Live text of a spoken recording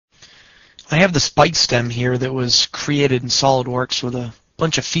I have this bite stem here that was created in SolidWorks with a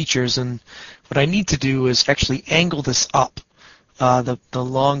bunch of features, and what I need to do is actually angle this up, the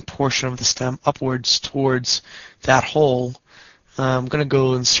long portion of the stem upwards towards that hole. I'm going to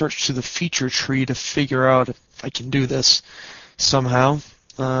go and search through the feature tree to figure out if I can do this somehow.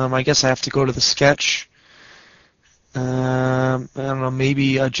 I guess I have to go to the sketch. I don't know,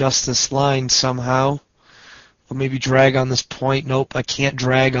 maybe adjust this line somehow. Or maybe drag on this point. Nope, I can't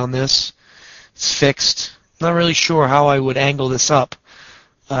drag on this. It's fixed. Not really sure how I would angle this up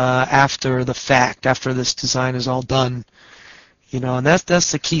after the fact, after this design is all done. And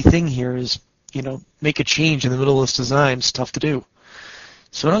that's the key thing here is, make a change in the middle of this design. It's tough to do.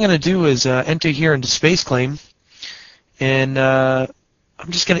 So what I'm going to do is enter here into SpaceClaim, and I'm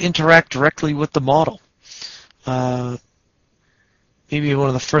just going to interact directly with the model. Maybe one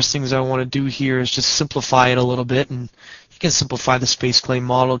of the first things I want to do here is just simplify it a little bit, and you can simplify the SpaceClaim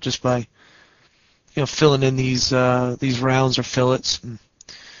model just by filling in these rounds or fillets. And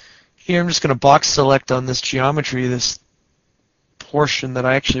here I'm just going to box select on this geometry, this portion that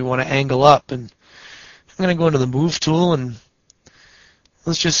I actually want to angle up, and I'm going to go into the Move tool, and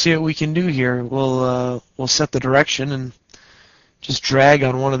let's just see what we can do here. We'll set the direction and just drag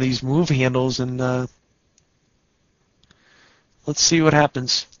on one of these move handles, and let's see what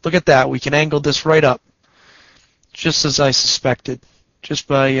happens. Look at that. We can angle this right up, just as I suspected, just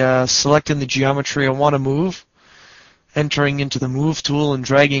by selecting the geometry I want to move, entering into the Move tool and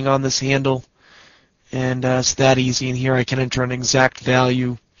dragging on this handle, and it's that easy. And here I can enter an exact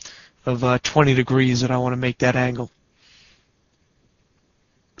value of 20 degrees that I want to make that angle.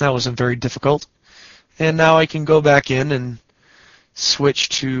 That wasn't very difficult. And now I can go back in and switch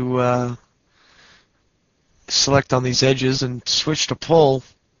to select on these edges and switch to pull,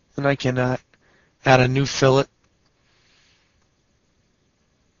 and I can add a new fillet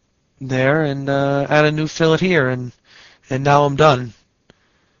there and add a new fillet here, and now I'm done.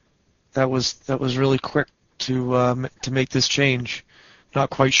 That was really quick to make this change. Not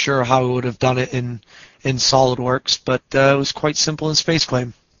quite sure how I would have done it in SolidWorks, but it was quite simple in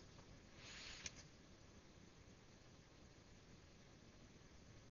SpaceClaim.